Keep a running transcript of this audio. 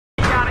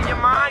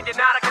You're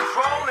not a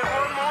control. And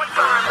one more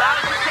time, loud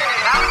as you can.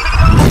 How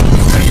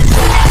does it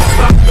go?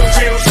 Stop the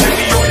real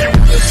city, or you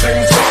the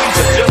same city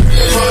to just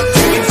try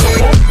taking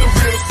support the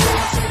real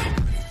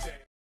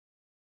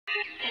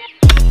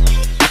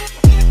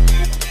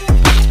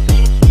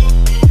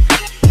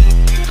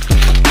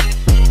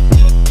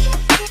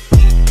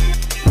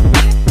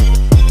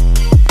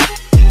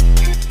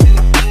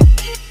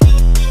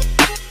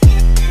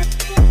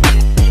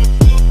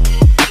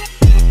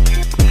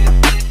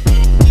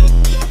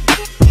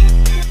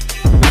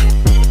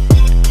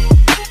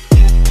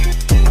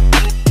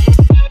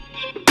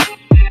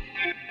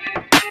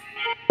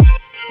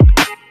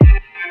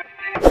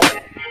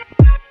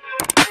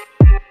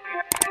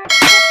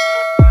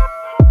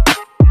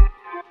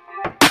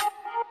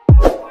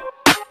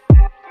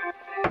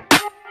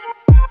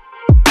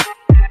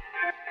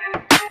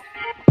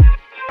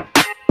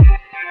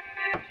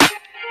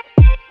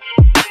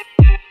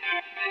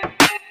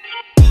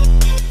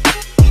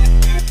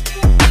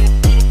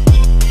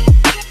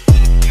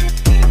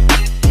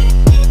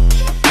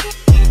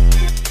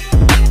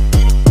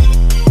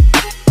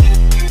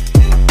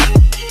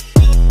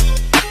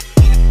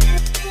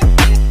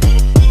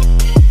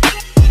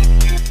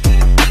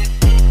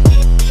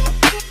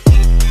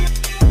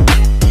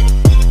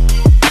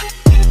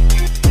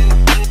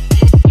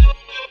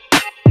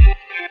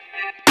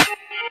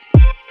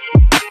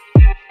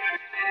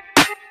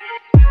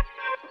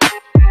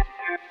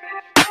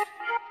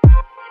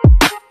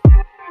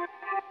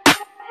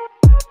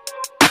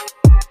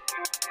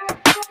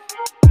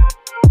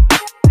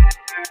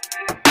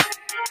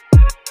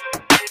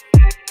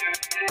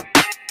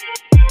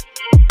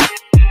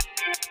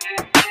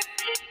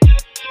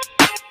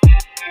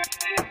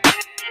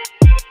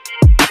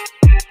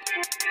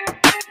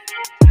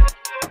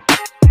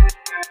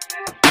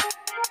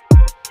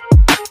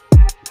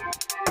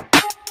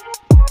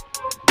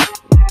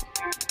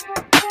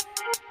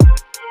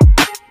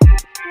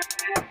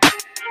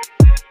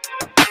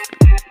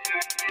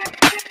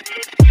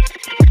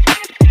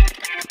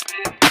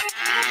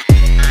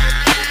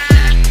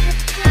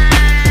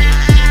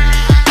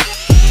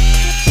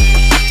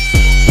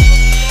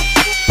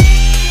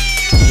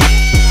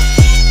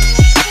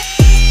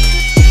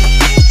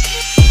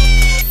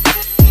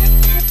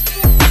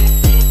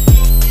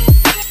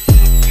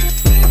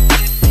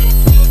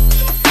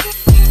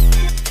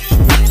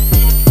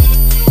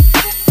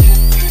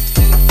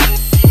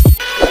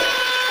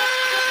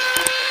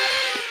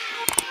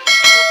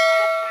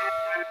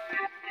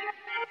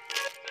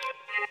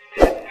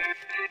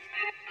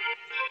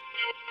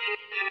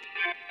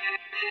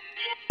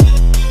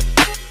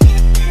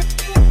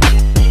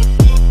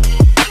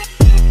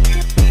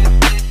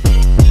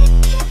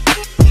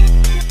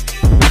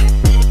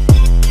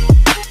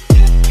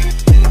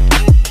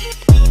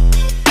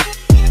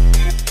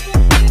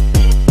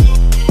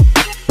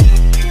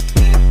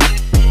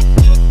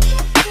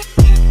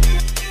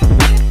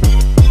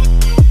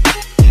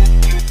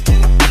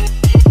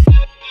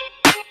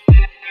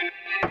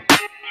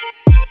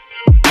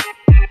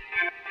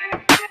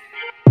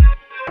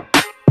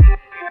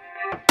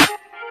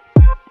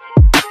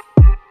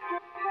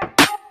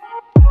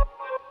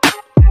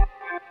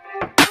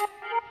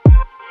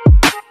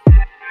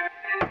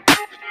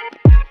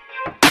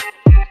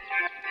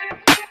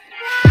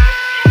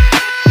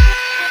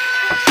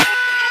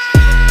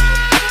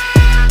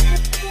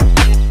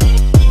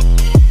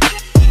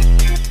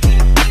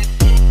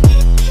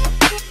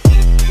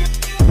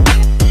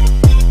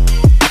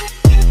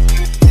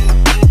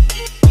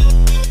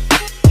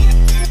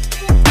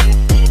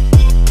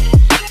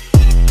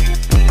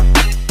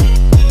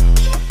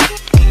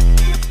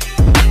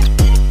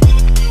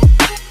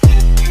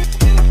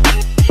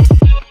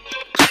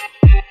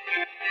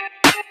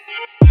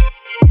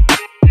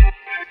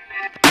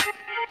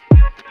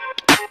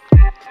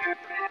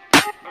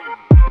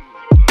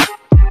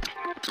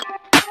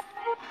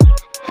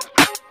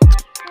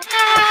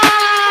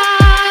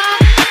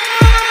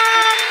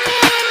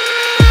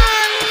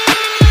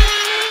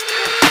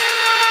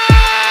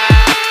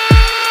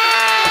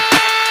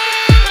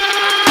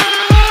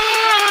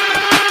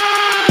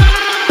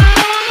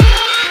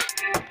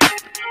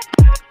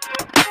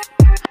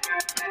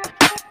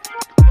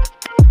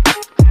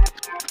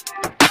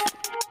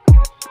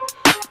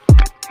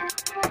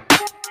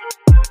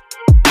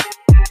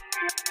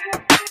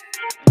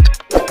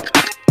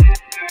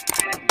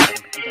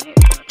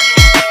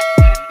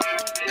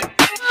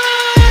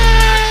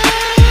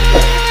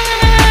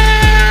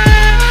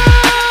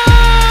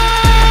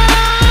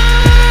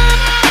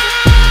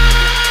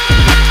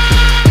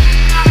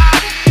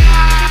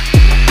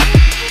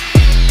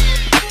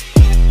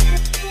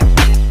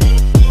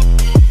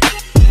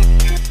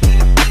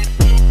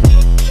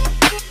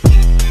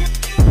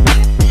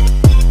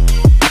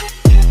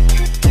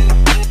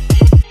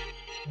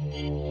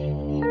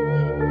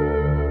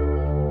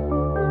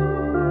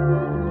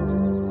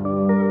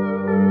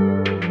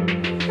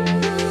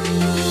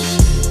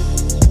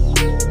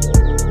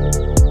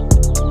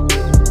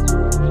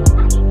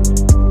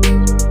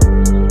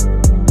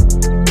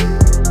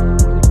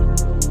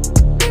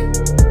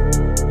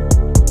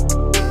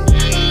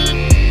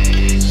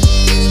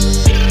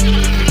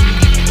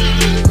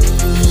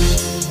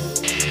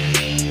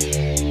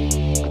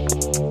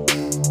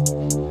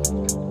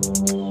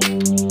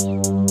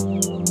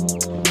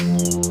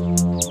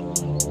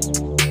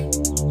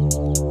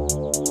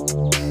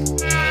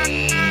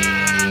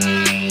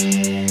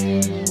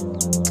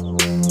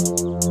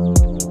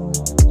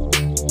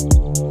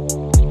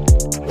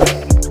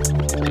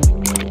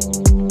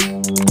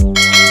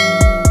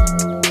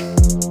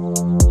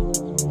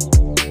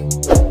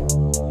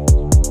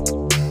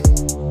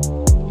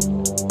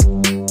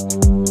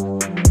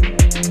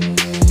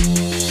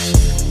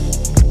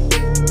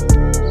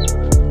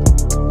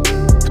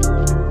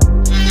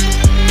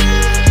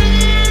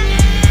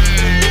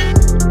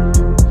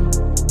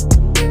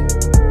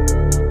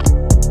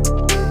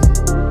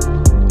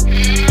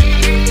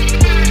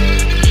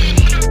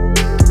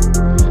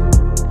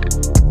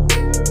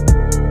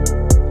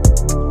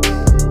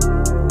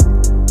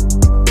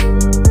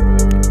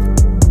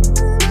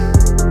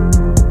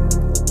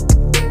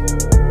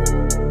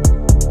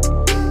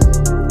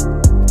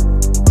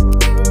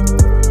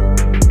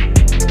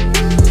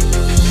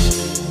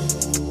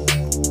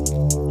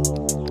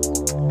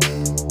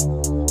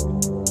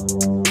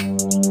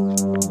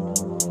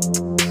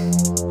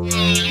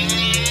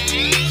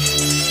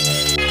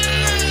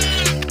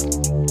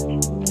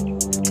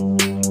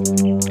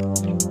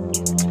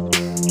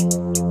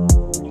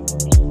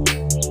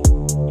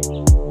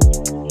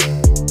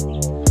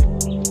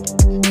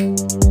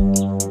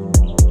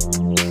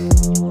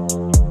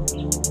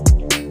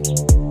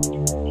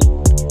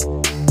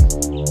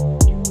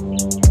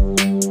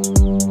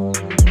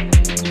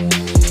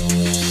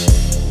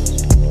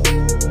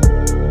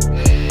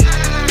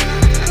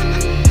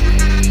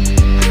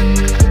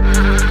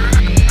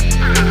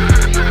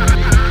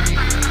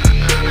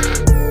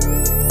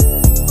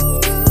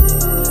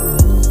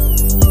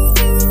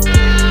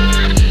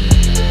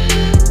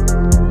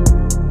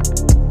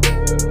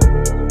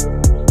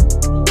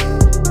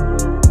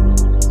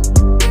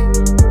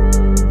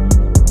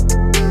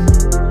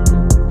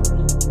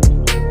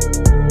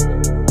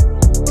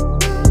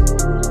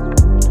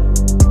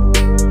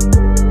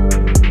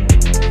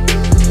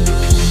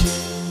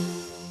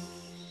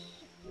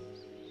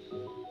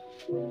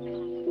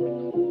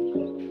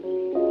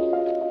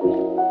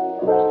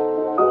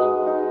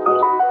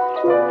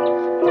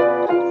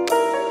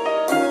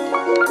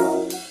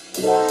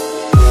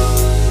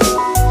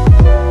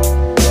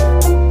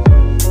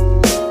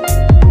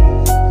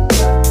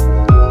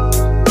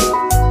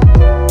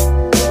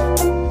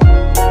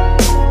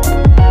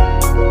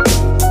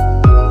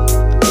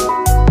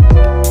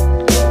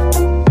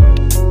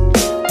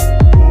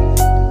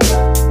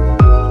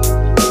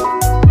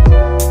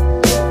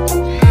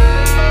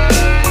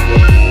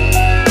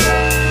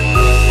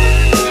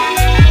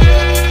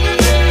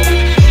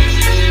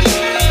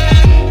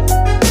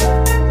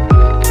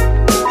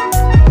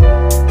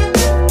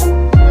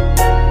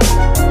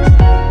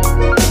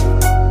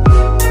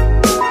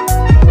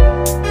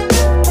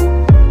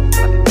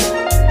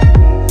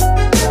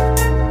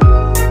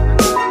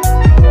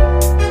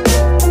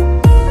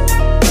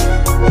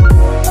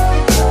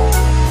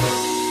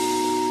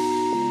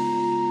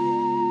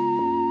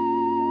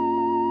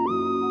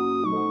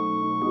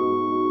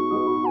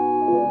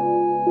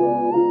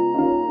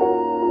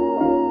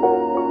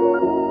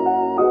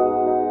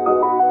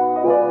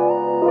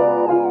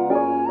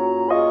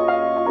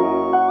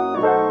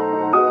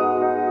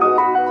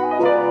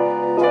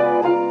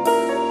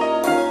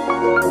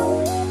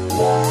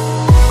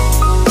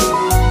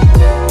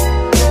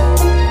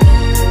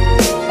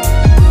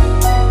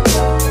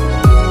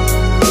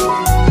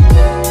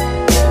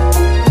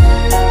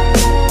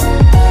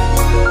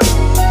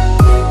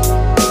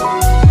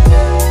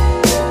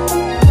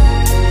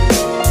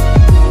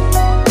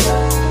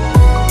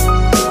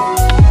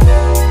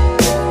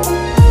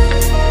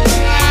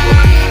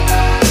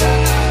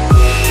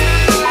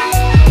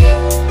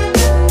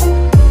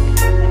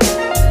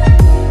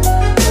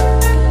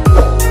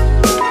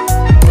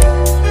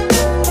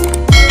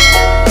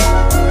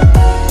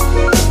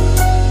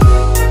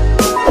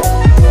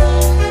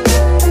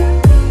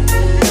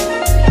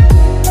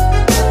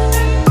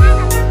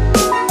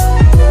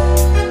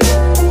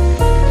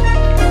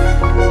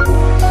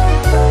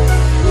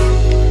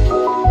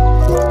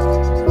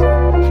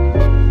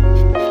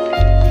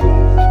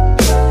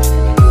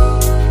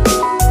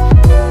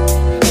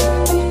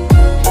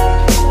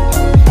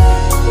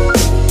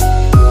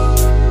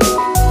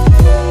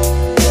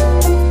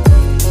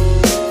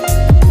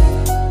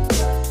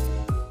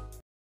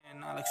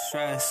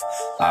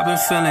I've been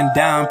feeling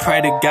down,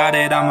 pray to God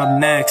that I'm up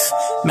next.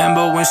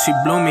 Remember when she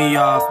blew me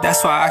off,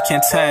 that's why I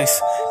can't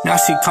text. Now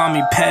she call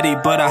me petty,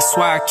 but I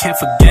swear I can't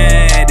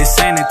forget. This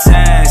ain't a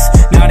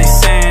test. Now they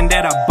saying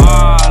that I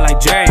ball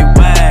like Jerry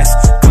West.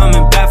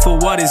 Coming back for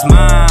what is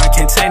mine,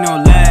 can't take no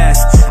less.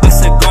 I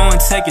said go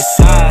and take a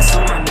shot, so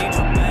I need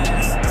your best.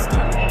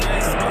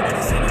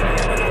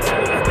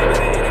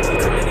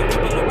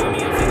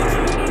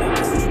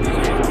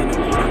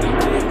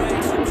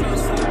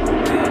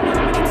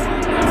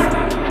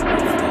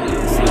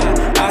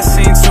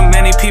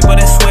 People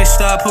that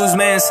switched up, whose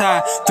man's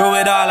high.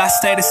 Through it all, I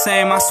stay the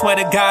same, I swear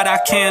to God,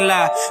 I can't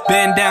lie.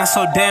 Been down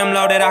so damn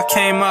low that I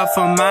came up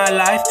from my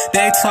life.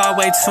 They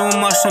talk way too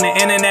much on the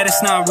internet,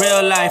 it's not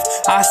real life.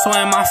 I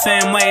swear my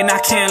fam waiting,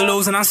 I can't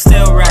lose and I'm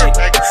still right.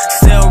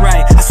 Still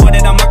right, I swear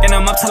that I'm working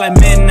them up till like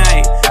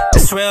midnight.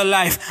 It's real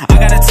life,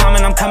 I got a time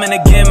and I'm coming to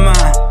get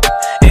mine.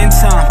 In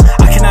time,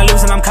 I cannot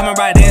lose and I'm coming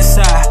right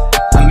inside.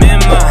 I'm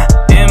in mine.